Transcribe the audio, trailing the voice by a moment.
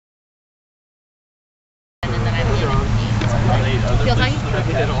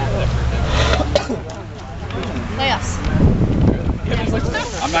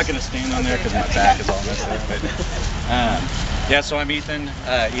not going to stand on there because my back is all messed up. But yeah, so I'm Ethan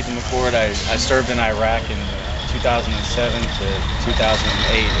McCord. I served in Iraq in 2007 to 2008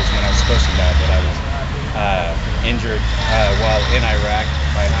 is when I was supposed to die, but I was injured while in Iraq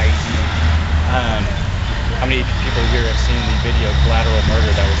by an IED. How many people here have seen the video Collateral Murder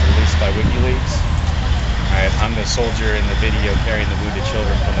that was released by WikiLeaks? Alright, I'm the soldier in the video carrying the wounded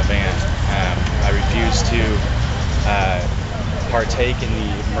children from the van. I refuse to partake in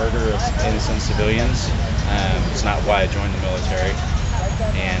the murder of innocent civilians. It's not why I joined the military.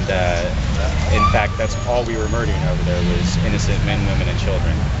 And in fact, that's all we were murdering over there was innocent men, women, and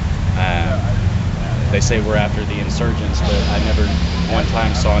children. They say we're after the insurgents, but I never one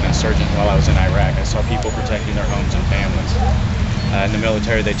time saw an insurgent while I was in Iraq. I saw people protecting their homes and families. In the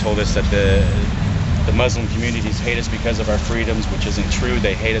military, they told us that the Muslim communities hate us because of our freedoms, which isn't true.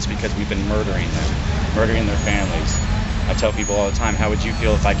 They hate us because we've been murdering them, murdering their families. I tell people all the time, how would you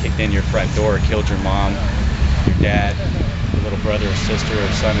feel if I kicked in your front door, killed your mom, your dad, your little brother or sister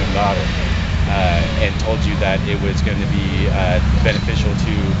or son and daughter, and told you that it was going to be beneficial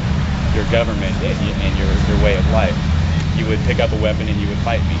to your government and your way of life? You would pick up a weapon and you would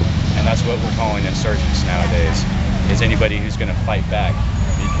fight me. And that's what we're calling insurgents nowadays, is anybody who's going to fight back,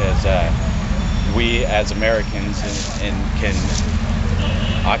 because we as Americans can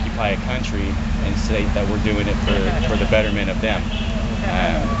occupy a country and say that we're doing it for the betterment of them.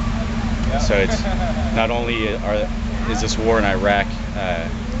 So it's not only is this war in Iraq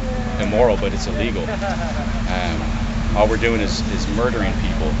immoral, but it's illegal. All we're doing is murdering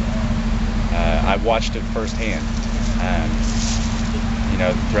people. I watched it firsthand. You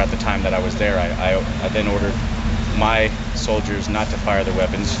know, throughout the time that I was there, I then ordered my soldiers not to fire their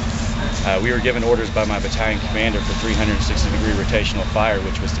weapons. We were given orders by my battalion commander for 360-degree rotational fire,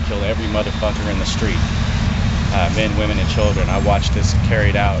 which was to kill every motherfucker in the street, men, women, and children. I watched this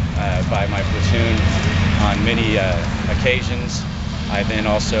carried out by my platoon on many occasions. I then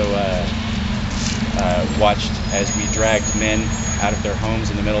also watched as we dragged men out of their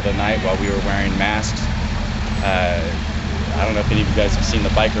homes in the middle of the night while we were wearing masks. I don't know if any of you guys have seen the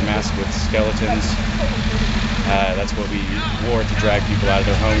biker mask with skeletons. That's what we wore to drag people out of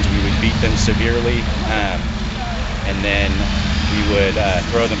their homes. We would beat them severely, and then we would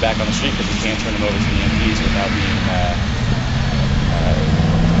throw them back on the street because we can't turn them over to the MPs without being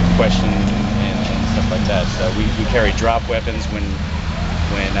questioned and stuff like that. So we carried drop weapons when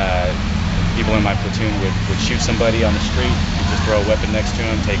people in my platoon would shoot somebody on the street. We just throw a weapon next to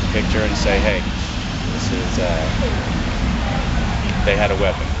them, take a picture, and say, "Hey, this is they had a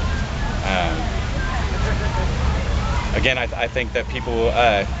weapon." Again, I think that people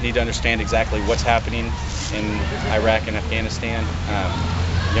need to understand exactly what's happening in Iraq and Afghanistan.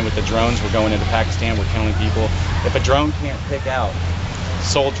 Again, with the drones, we're going into Pakistan, we're killing people. If a drone can't pick out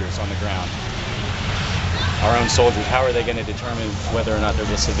soldiers on the ground, our own soldiers, how are they going to determine whether or not there's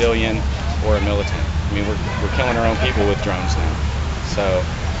a civilian or a militant? I mean, we're killing our own people with drones now. So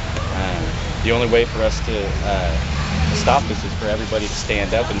the only way for us to stop this is for everybody to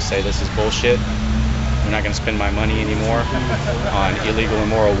stand up and say, this is bullshit. You're not going to spend my money anymore on illegal,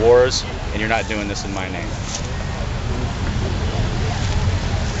 immoral wars, and you're not doing this in my name.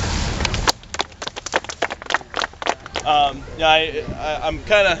 Yeah, I'm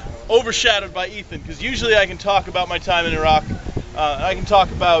kind of overshadowed by Ethan, because usually I can talk about my time in Iraq. I can talk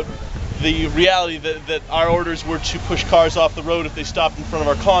about the reality that our orders were to push cars off the road if they stopped in front of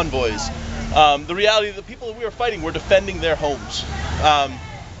our convoys. The reality that the people that we were fighting were defending their homes.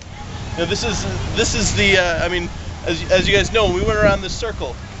 You know, this is the I mean, as you guys know, when we went around this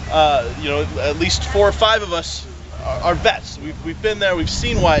circle, you know, at least 4 or 5 of us are vets. We've been there. We've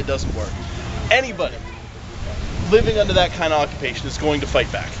seen why it doesn't work. Anybody living under that kind of occupation is going to fight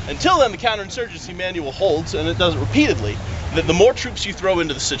back. Until then, the counterinsurgency manual holds, and it does it repeatedly, that the more troops you throw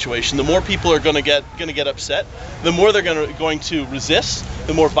into the situation, the more people are going to get upset, the more they're going to resist,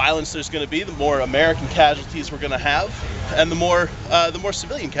 the more violence there's going to be, the more American casualties we're going to have, and the more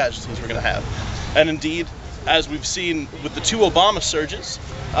civilian casualties we're going to have. And indeed, as we've seen with the 2 Obama surges,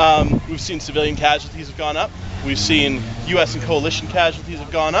 we've seen civilian casualties have gone up, we've seen U.S. and coalition casualties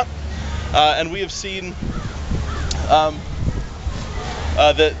have gone up, and we have seen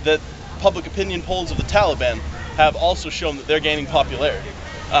that public opinion polls of the Taliban have also shown that they're gaining popularity.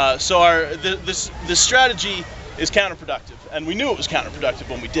 So this strategy is counterproductive, and we knew it was counterproductive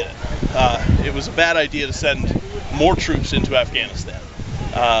when we did it. It was a bad idea to send more troops into Afghanistan.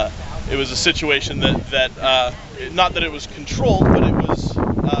 It was a situation that not that it was controlled, but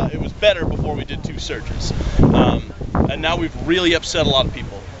it was better before we did 2 surges. And now we've really upset a lot of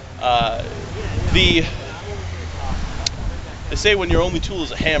people. They say when your only tool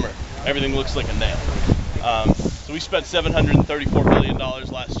is a hammer, everything looks like a nail. So we spent $734 billion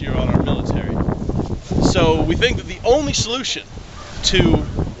last year on our military. So we think that the only solution to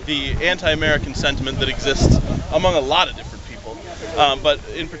the anti-American sentiment that exists among a lot of different people, but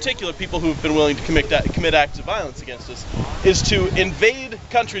in particular people who have been willing to commit acts of violence against us, is to invade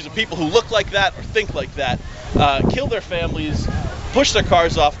countries of people who look like that or think like that, kill their families, push their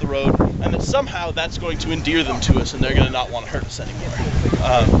cars off the road, and that somehow that's going to endear them to us and they're going to not want to hurt us anymore.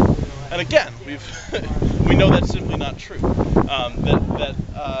 And again, we know that's simply not true.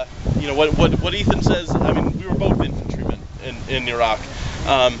 You know, what Ethan says, I mean, we were both infantrymen in Iraq.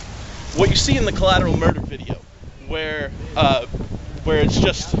 What you see in the collateral murder video, where it's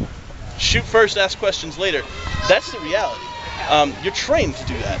just shoot first, ask questions later, that's the reality. You're trained to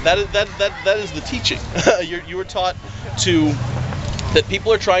do that. That is the teaching. You were taught that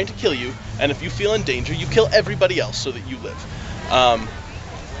people are trying to kill you, and if you feel in danger, you kill everybody else so that you live.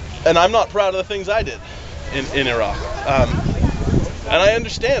 And I'm not proud of the things I did in Iraq. And I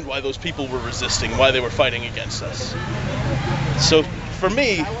understand why those people were resisting, why they were fighting against us. So for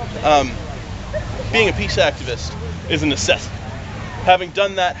me, being a peace activist is a necessity. Having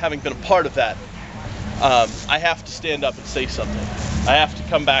done that, having been a part of that, I have to stand up and say something. I have to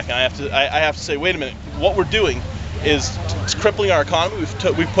come back and I have to say, wait a minute, what we're doing is it's crippling our economy.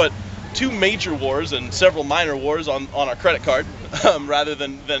 We've put 2 major wars and several minor wars on our credit card, rather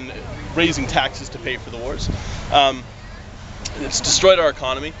than raising taxes to pay for the wars. It's destroyed our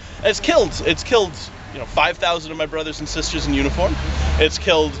economy. And it's killed 5,000 of my brothers and sisters in uniform. It's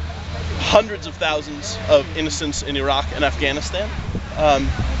killed hundreds of thousands of innocents in Iraq and Afghanistan.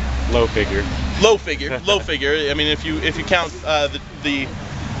 Low figure. Low figure. I mean, if you count the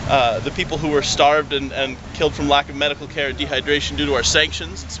people who were starved and killed from lack of medical care and dehydration due to our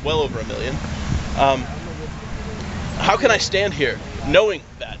sanctions, it's well over 1 million. How can I stand here knowing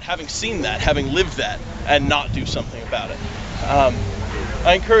that, having seen that, having lived that, and not do something about it?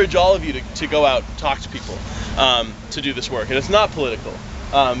 I encourage all of you to go out and talk to people, to do this work, and it's not political.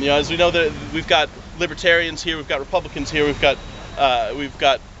 As we know, that we've got libertarians here, we've got Republicans here, we've got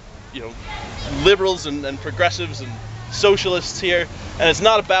liberals and progressives and socialists here, and it's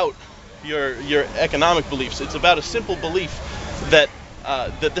not about your economic beliefs. It's about a simple belief that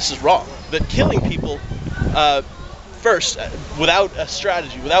this is wrong. That killing people first, without a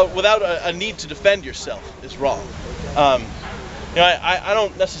strategy, without a need to defend yourself, is wrong. I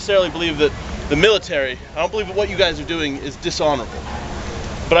don't necessarily believe that the military, I don't believe that what you guys are doing is dishonorable.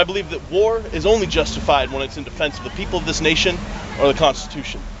 But I believe that war is only justified when it's in defense of the people of this nation or the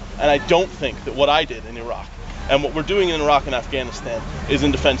Constitution. And I don't think that what I did in Iraq and what we're doing in Iraq and Afghanistan is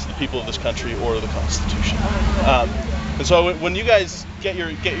in defense of the people of this country or the Constitution. And so when you guys get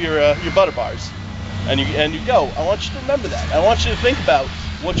your butter bars and you go, I want you to remember that. I want you to think about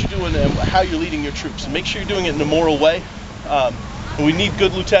what you're doing and how you're leading your troops, and make sure you're doing it in a moral way. We need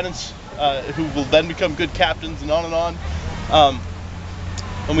good lieutenants who will then become good captains, and on and on.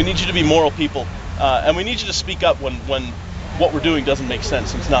 And we need you to be moral people, and we need you to speak up when what we're doing doesn't make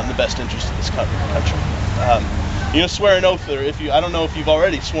sense and it's not in the best interest of this country. Swear an oath, or I don't know if you've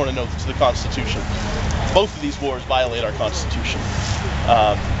already sworn an oath to the Constitution. Both of these wars violate our Constitution.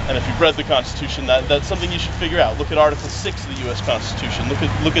 And if you've read the Constitution, that's something you should figure out. Look at Article 6 of the U.S. Constitution.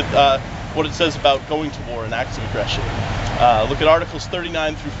 Look at what it says about going to war and acts of aggression. Look at Articles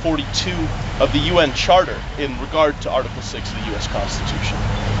 39 through 42 of the UN Charter in regard to Article 6 of the U.S. Constitution.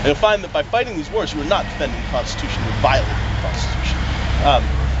 And you'll find that by fighting these wars, you are not defending the Constitution, you're violating the Constitution.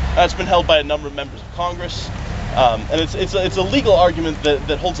 That's been held by a number of members of Congress, and it's a legal argument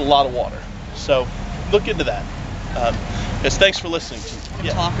that holds a lot of water. So look into that. Yes, thanks for listening to me.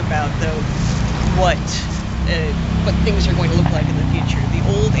 Yeah. Talk about though what things are going to look like in the future. The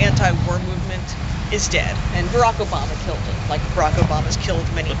old anti-war movement is dead, and Barack Obama killed it. Like Barack Obama's killed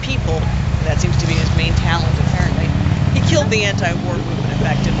many people, and that seems to be his main talent apparently. He killed the anti-war movement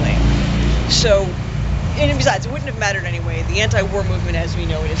effectively. So, and besides, it wouldn't have mattered anyway. The anti-war movement, as we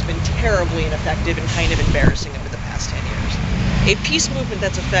know it, has been terribly ineffective and kind of embarrassing over the past 10 years. A peace movement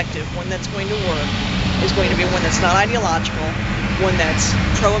that's effective, one that's going to work, is going to be one that's not ideological, one that's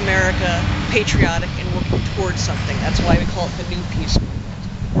pro-America, patriotic, and working towards something. That's why we call it the new peace movement.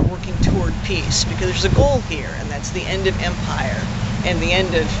 We're working toward peace because there's a goal here, and that's the end of empire and the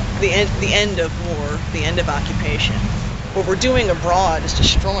end of war, the end of occupation. What we're doing abroad is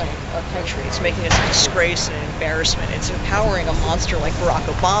destroying our country. It's making us a disgrace and an embarrassment. It's empowering a monster like Barack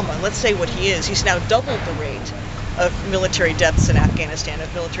Obama. And let's say what he is. He's now doubled the rate of military deaths in Afghanistan,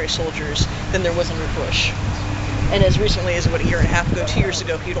 of military soldiers, than there was under Bush. And as recently as, what, a year and a half ago, 2 years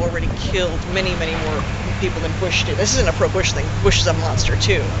ago, he'd already killed many, many more people than Bush did. This isn't a pro-Bush thing. Bush is a monster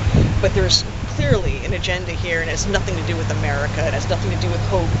too. But there's clearly an agenda here, and it has nothing to do with America. It has nothing to do with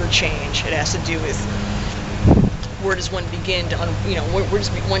hope or change. It has to do with where does one begin to, where does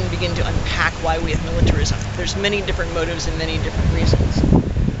one begin to unpack why we have militarism? There's many different motives and many different reasons.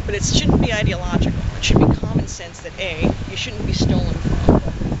 But it shouldn't be ideological. It should be common sense that A, you shouldn't be stolen from.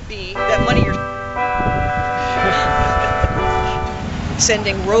 B, that money you're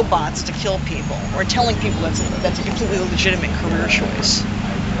sending robots to kill people, or telling people that's a completely legitimate career choice.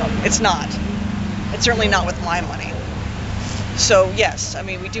 It's not. It's certainly not with my money. So yes, I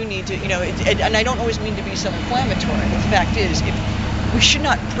mean, we do need to, and I don't always mean to be so inflammatory, but the fact is, we should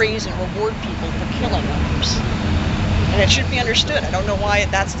not praise and reward people for killing others. And it should be understood. I don't know why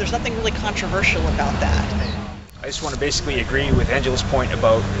there's nothing really controversial about that. I just want to basically agree with Angela's point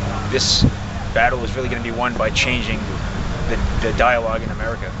about this battle is really going to be won by changing the dialogue in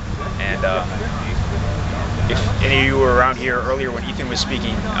America. And if any of you were around here earlier when Ethan was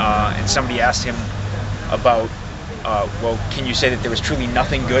speaking, and somebody asked him about, well, can you say that there was truly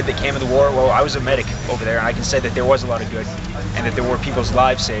nothing good that came of the war? Well, I was a medic over there, and I can say that there was a lot of good, and that there were people's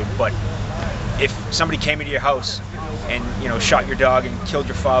lives saved. But if somebody came into your house and shot your dog and killed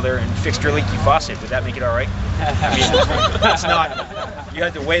your father and fixed your leaky faucet, would that make it all right? I mean, it's not. You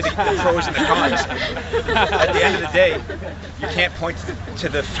have to weigh the pros and the cons. At the end of the day, you can't point to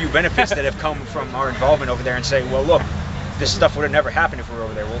the few benefits that have come from our involvement over there and say, well, look, this stuff would have never happened if we were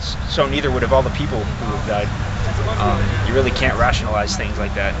over there. Well, so neither would have all the people who have died. You really can't rationalize things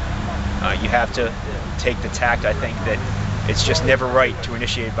like that. You have to take the tact, I think, that it's just never right to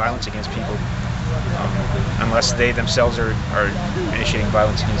initiate violence against people unless they themselves are initiating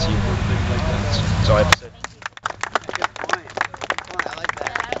violence against you. That's all I have to say.